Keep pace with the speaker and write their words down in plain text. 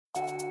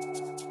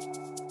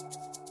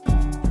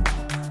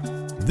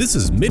This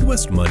is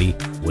Midwest Money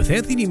with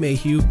Anthony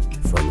Mayhew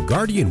from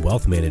Guardian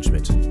Wealth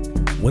Management.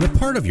 When a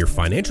part of your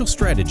financial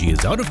strategy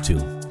is out of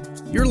tune,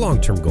 your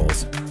long-term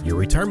goals, your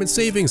retirement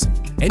savings,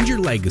 and your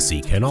legacy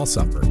can all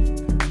suffer.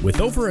 With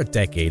over a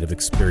decade of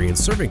experience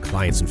serving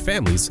clients and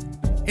families,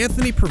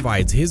 Anthony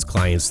provides his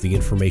clients the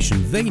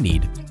information they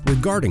need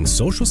regarding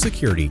Social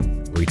Security,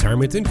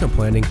 retirement income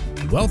planning,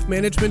 wealth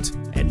management,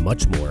 and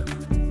much more.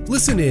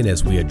 Listen in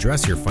as we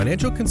address your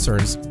financial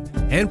concerns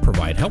and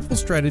provide helpful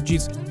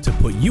strategies to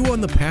put you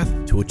on the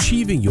path to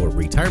achieving your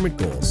retirement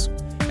goals.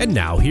 And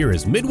now here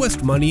is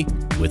Midwest Money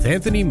with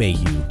Anthony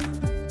Mayhew.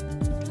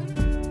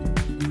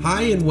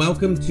 Hi, and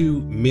welcome to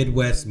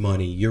Midwest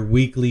Money, your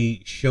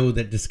weekly show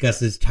that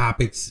discusses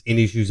topics and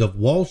issues of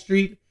Wall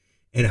Street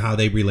and how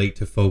they relate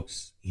to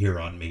folks here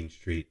on Main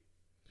Street.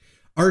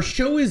 Our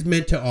show is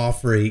meant to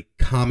offer a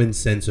common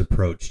sense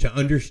approach to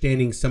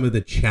understanding some of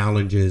the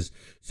challenges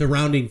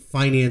surrounding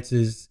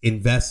finances,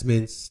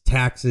 investments,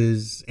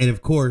 taxes, and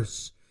of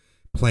course,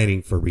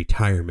 planning for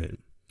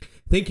retirement.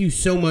 Thank you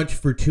so much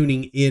for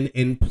tuning in,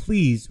 and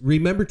please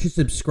remember to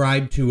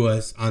subscribe to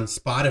us on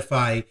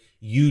Spotify,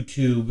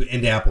 YouTube,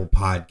 and Apple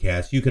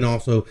Podcasts. You can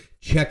also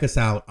check us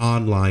out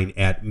online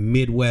at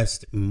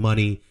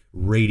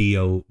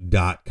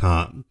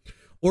MidwestMoneyRadio.com.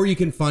 Or you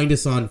can find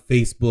us on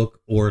Facebook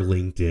or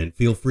LinkedIn.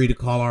 Feel free to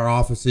call our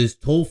offices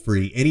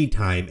toll-free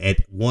anytime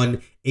at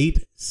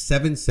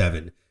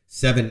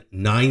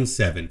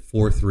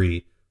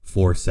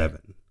 1-877-797-4347.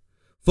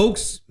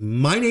 Folks,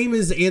 my name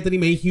is Anthony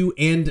Mayhew,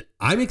 and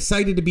I'm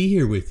excited to be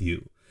here with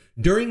you.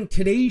 During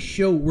today's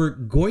show, we're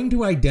going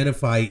to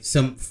identify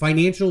some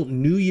financial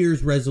New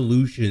Year's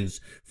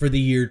resolutions for the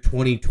year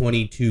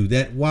 2022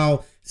 that,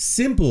 while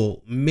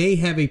simple, may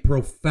have a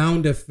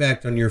profound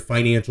effect on your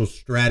financial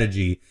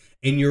strategy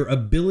and your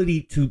ability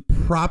to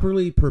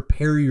properly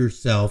prepare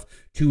yourself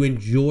to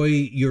enjoy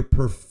your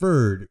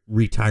preferred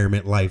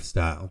retirement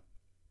lifestyle.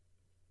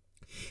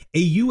 A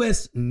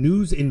U.S.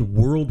 News and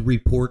World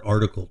Report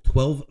article,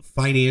 12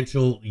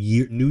 Financial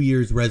New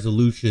Year's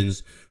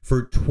Resolutions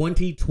for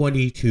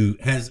 2022,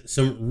 has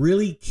some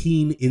really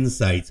keen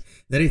insights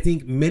that I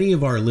think many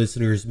of our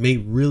listeners may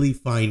really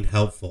find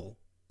helpful.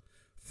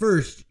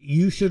 First,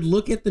 you should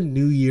look at the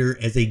new year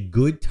as a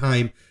good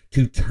time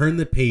to turn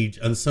the page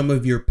on some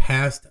of your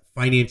past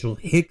financial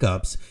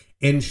hiccups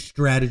and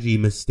strategy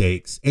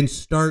mistakes and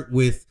start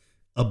with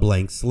a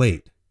blank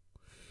slate.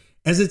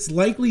 As it's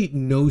likely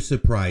no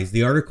surprise,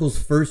 the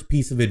article's first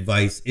piece of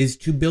advice is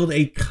to build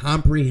a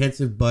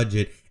comprehensive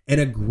budget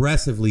and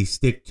aggressively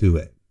stick to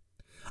it.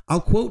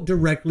 I'll quote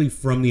directly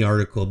from the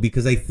article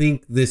because I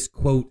think this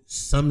quote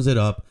sums it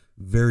up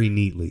very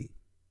neatly.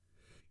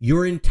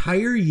 Your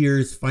entire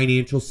year's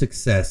financial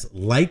success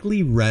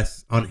likely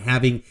rests on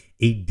having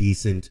a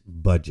decent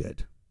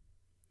budget.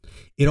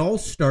 It all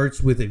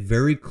starts with a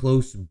very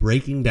close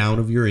breaking down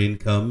of your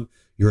income,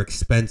 your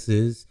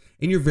expenses,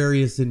 and your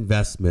various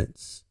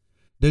investments.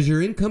 Does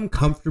your income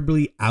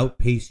comfortably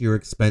outpace your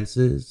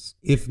expenses?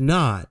 If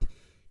not,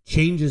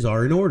 changes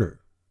are in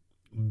order.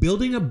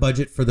 Building a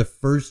budget for the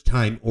first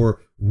time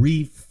or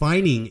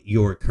refining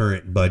your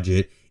current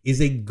budget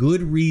is a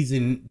good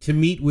reason to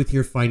meet with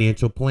your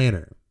financial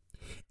planner.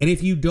 And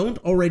if you don't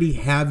already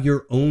have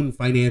your own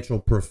financial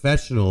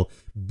professional,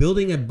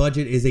 building a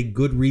budget is a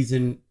good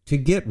reason to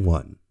get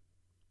one.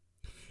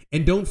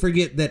 And don't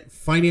forget that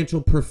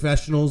financial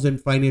professionals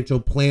and financial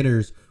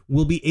planners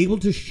will be able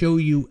to show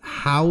you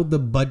how the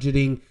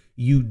budgeting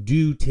you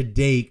do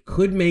today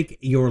could make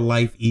your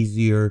life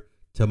easier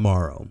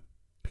tomorrow.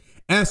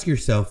 Ask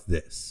yourself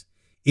this: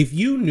 if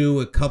you knew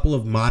a couple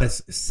of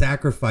modest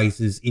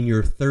sacrifices in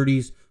your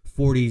 30s,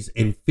 40s,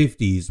 and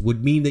 50s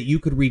would mean that you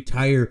could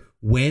retire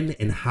when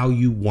and how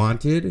you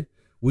wanted,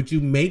 would you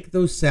make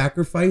those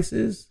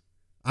sacrifices?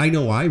 I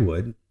know I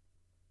would.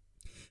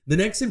 The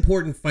next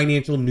important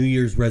financial New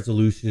Year's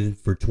resolution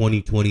for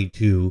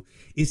 2022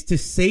 is to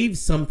save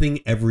something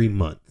every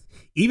month,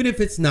 even if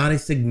it's not a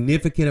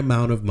significant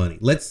amount of money.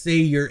 Let's say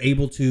you're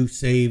able to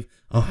save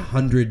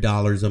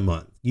 $100 a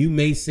month. You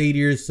may say to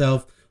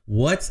yourself,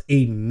 what's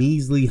a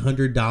measly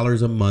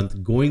 $100 a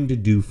month going to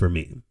do for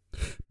me?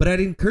 But I'd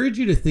encourage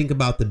you to think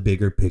about the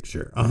bigger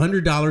picture.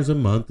 $100 a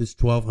month is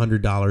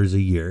 $1,200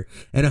 a year,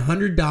 and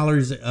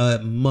 $100 a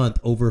month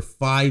over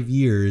 5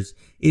 years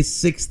is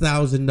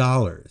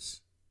 $6,000.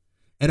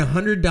 And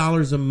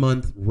 $100 a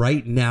month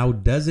right now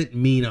doesn't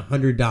mean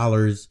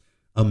 $100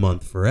 a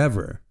month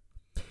forever.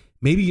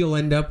 Maybe you'll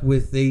end up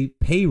with a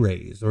pay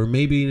raise, or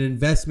maybe an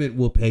investment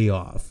will pay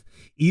off,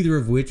 either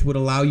of which would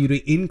allow you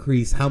to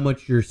increase how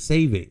much you're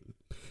saving.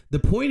 The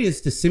point is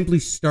to simply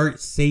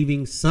start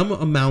saving some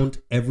amount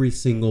every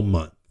single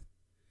month.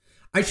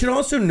 I should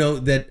also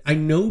note that I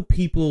know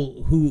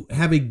people who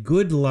have a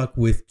good luck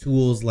with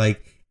tools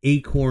like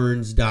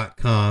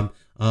acorns.com,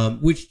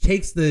 which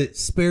takes the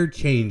spare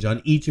change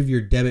on each of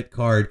your debit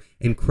card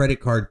and credit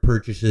card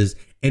purchases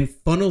and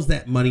funnels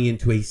that money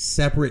into a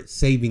separate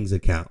savings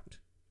account.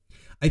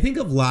 I think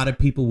a lot of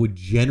people would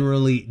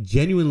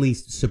genuinely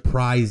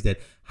surprised at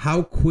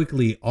how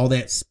quickly all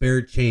that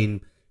spare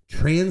change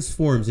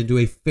transforms into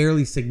a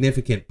fairly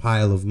significant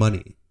pile of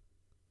money.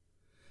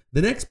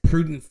 The next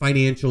prudent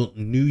financial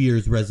New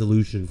Year's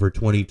resolution for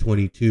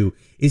 2022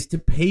 is to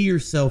pay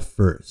yourself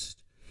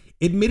first.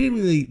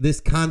 Admittedly, this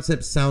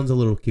concept sounds a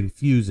little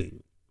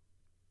confusing,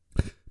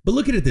 but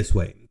look at it this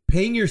way.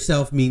 Paying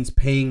yourself means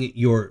paying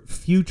your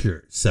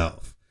future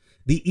self.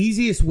 The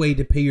easiest way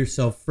to pay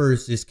yourself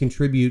first is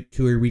contribute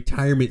to a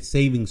retirement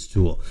savings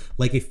tool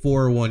like a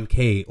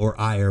 401k or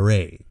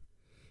IRA.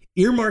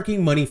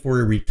 Earmarking money for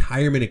a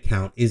retirement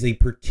account is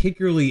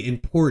particularly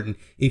important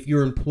if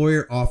your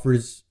employer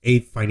offers a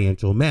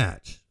financial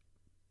match.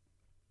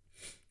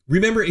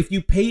 Remember, if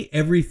you pay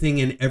everything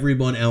and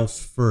everyone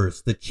else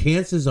first, the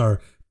chances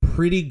are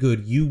pretty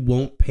good you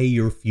won't pay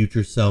your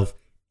future self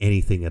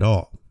anything at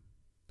all.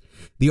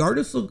 The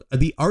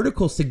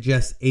article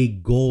suggests a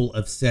goal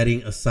of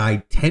setting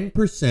aside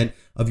 10%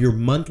 of your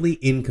monthly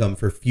income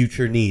for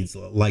future needs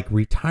like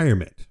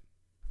retirement.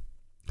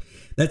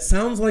 That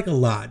sounds like a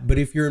lot, but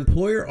if your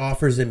employer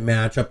offers a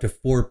match up to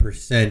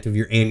 4% of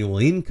your annual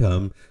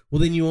income,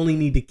 well, then you only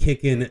need to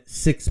kick in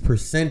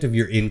 6% of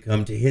your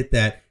income to hit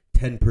that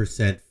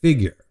 10%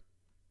 figure.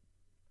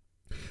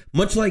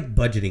 Much like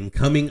budgeting,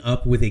 coming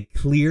up with a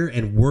clear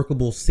and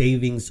workable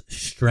savings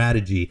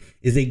strategy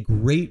is a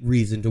great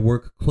reason to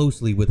work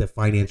closely with a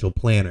financial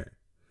planner.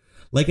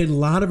 Like a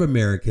lot of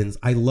Americans,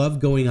 I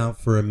love going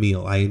out for a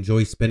meal. I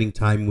enjoy spending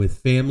time with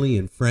family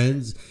and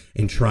friends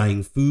and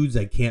trying foods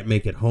I can't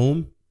make at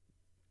home.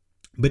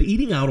 But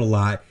eating out a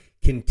lot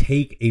can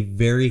take a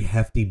very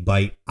hefty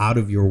bite out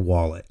of your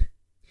wallet.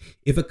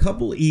 If a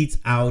couple eats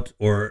out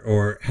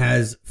or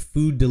has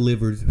food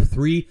delivered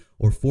 3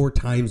 or 4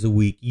 times a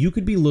week, you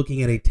could be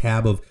looking at a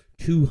tab of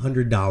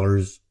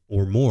 $200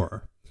 or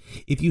more.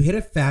 If you hit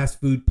a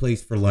fast food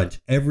place for lunch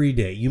every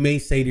day, you may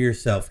say to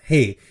yourself,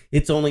 hey,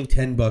 it's only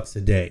 $10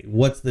 a day.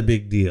 What's the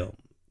big deal?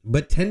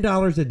 But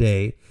 $10 a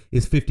day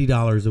is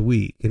 $50 a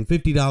week, and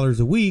 $50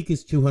 a week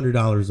is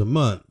 $200 a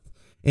month.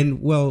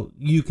 And, well,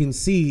 you can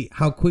see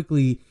how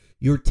quickly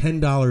your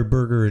 $10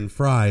 burger and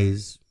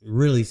fries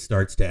really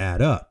starts to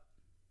add up.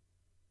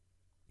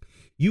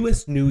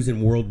 U.S. News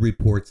and World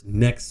Report's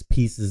next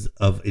pieces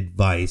of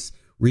advice: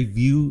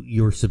 review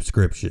your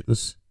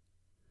subscriptions.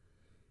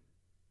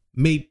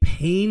 May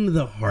pain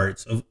the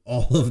hearts of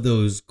all of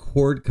those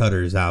cord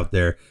cutters out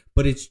there,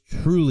 but it's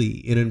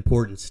truly an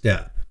important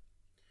step.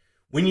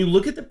 When you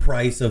look at the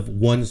price of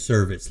one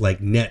service like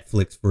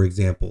Netflix, for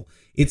example,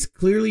 it's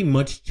clearly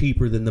much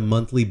cheaper than the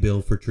monthly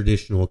bill for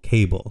traditional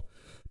cable.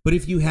 But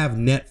if you have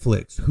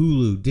Netflix,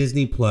 Hulu,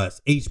 Disney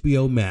Plus,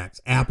 HBO Max,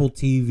 Apple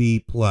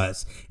TV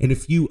Plus, and a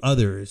few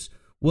others,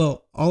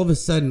 well, all of a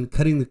sudden,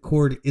 cutting the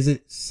cord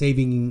isn't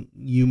saving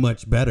you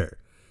much better.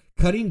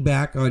 Cutting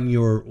back on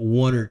your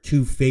 1 or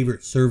 2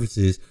 favorite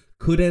services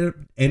could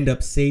end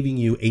up saving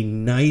you a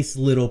nice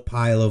little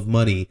pile of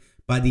money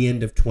by the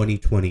end of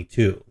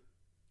 2022.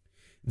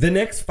 The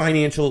next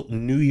financial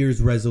New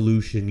Year's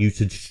resolution you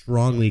should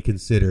strongly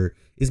consider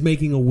is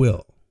making a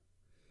will.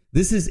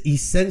 This is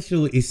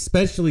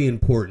especially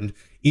important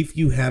if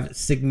you have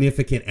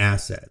significant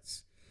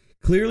assets.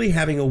 Clearly,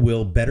 having a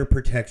will better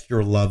protects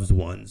your loved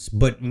ones,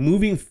 but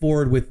moving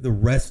forward with the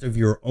rest of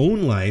your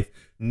own life,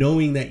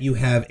 knowing that you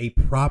have a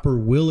proper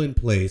will in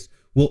place,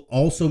 will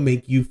also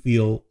make you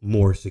feel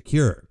more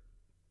secure.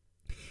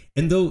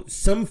 And though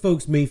some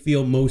folks may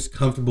feel most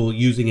comfortable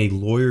using a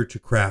lawyer to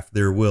craft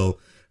their will,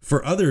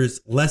 for others,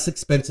 less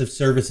expensive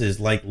services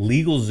like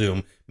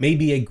LegalZoom may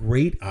be a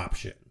great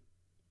option.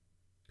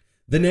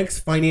 The next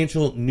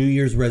financial New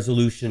Year's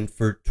resolution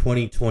for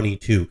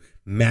 2022,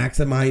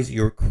 maximize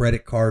your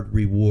credit card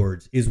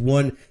rewards, is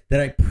one that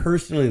I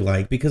personally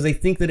like because I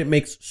think that it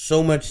makes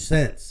so much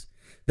sense.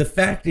 The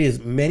fact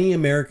is, many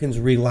Americans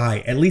rely,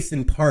 at least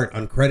in part,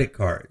 on credit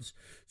cards.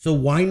 So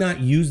why not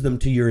use them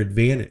to your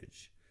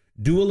advantage?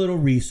 Do a little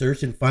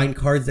research and find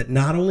cards that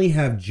not only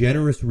have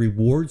generous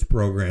rewards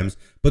programs,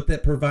 but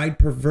that provide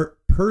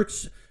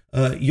perks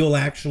you'll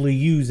actually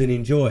use and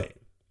enjoy.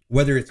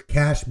 Whether it's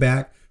cash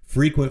back,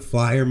 frequent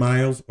flyer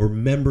miles, or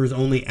members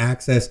only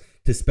access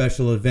to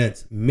special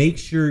events, make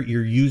sure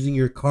you're using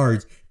your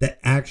cards that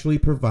actually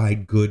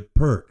provide good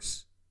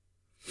perks.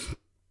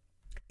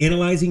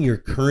 Analyzing your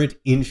current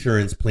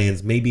insurance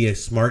plans may be a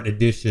smart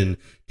addition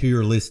to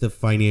your list of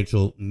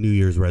financial New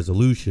Year's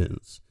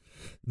resolutions.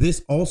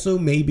 This also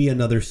may be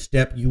another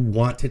step you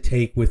want to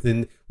take with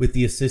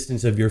the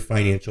assistance of your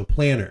financial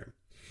planner.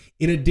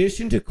 In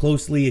addition to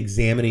closely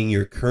examining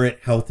your current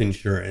health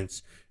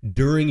insurance,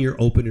 during your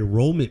open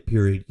enrollment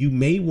period, you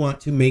may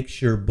want to make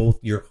sure both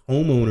your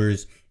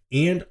homeowners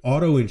and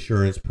auto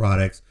insurance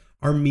products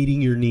are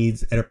meeting your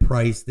needs at a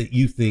price that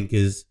you think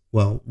is,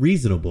 well,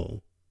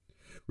 reasonable.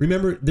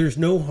 Remember, there's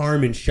no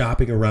harm in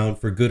shopping around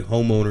for good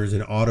homeowners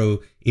and auto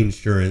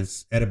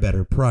insurance at a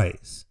better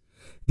price.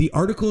 The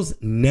article's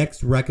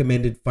next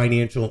recommended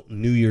financial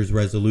New Year's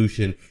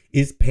resolution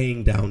is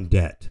paying down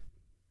debt.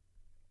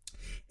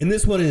 And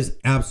this one is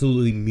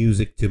absolutely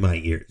music to my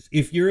ears.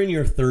 If you're in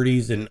your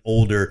 30s and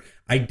older,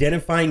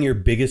 identifying your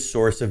biggest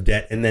source of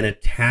debt and then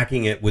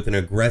attacking it with an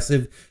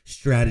aggressive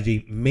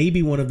strategy may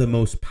be one of the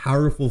most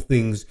powerful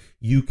things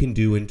you can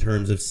do in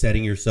terms of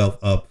setting yourself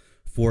up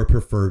for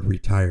preferred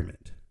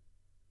retirement.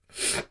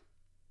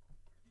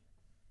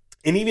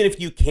 And even if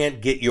you can't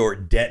get your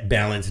debt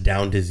balance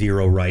down to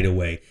zero right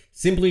away,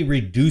 simply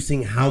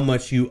reducing how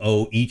much you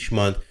owe each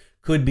month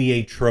could be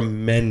a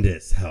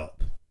tremendous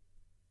help.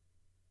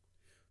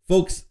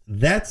 Folks,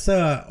 that's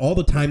all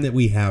the time that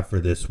we have for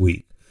this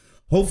week.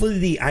 Hopefully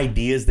the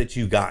ideas that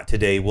you got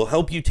today will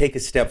help you take a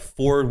step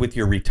forward with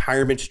your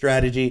retirement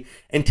strategy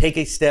and take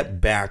a step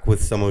back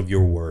with some of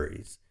your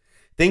worries.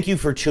 Thank you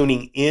for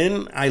tuning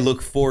in. I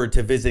look forward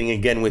to visiting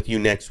again with you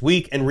next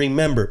week. And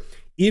remember,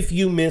 if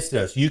you missed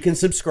us, you can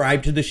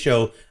subscribe to the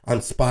show on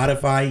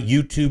Spotify,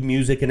 YouTube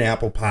Music, and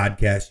Apple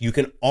Podcasts. You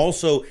can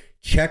also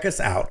check us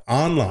out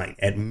online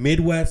at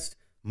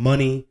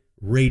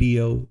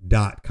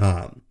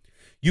MidwestMoneyRadio.com.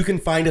 You can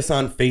find us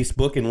on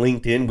Facebook and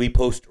LinkedIn. We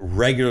post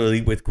regularly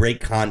with great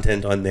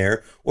content on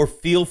there, or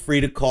feel free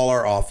to call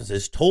our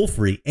offices toll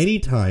free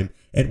anytime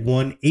at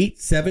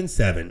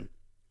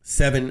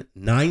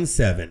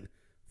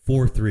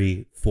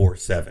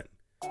 1-877-797-4347.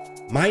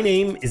 My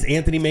name is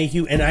Anthony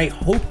Mayhew, and I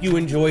hope you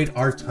enjoyed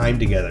our time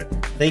together.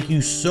 Thank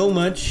you so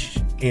much,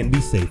 and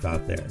be safe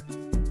out there.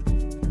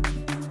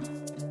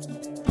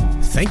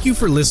 Thank you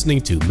for listening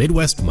to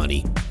Midwest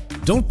Money.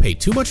 Don't pay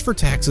too much for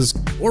taxes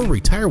or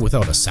retire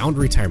without a sound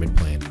retirement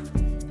plan.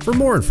 For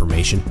more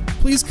information,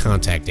 please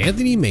contact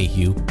Anthony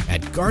Mayhew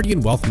at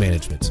Guardian Wealth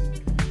Management.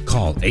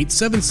 Call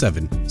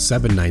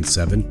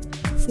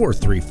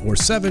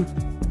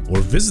 877-797-4347 or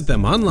visit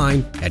them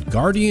online at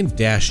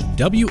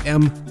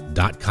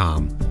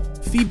guardian-wm.com.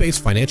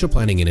 Fee-based financial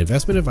planning and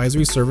investment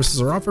advisory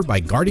services are offered by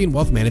Guardian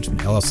Wealth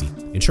Management, LLC.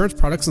 Insurance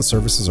products and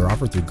services are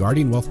offered through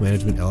Guardian Wealth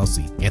Management,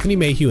 LLC. Anthony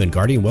Mayhew and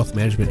Guardian Wealth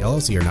Management,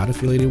 LLC are not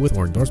affiliated with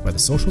or endorsed by the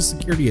Social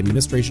Security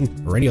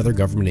Administration or any other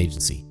government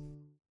agency.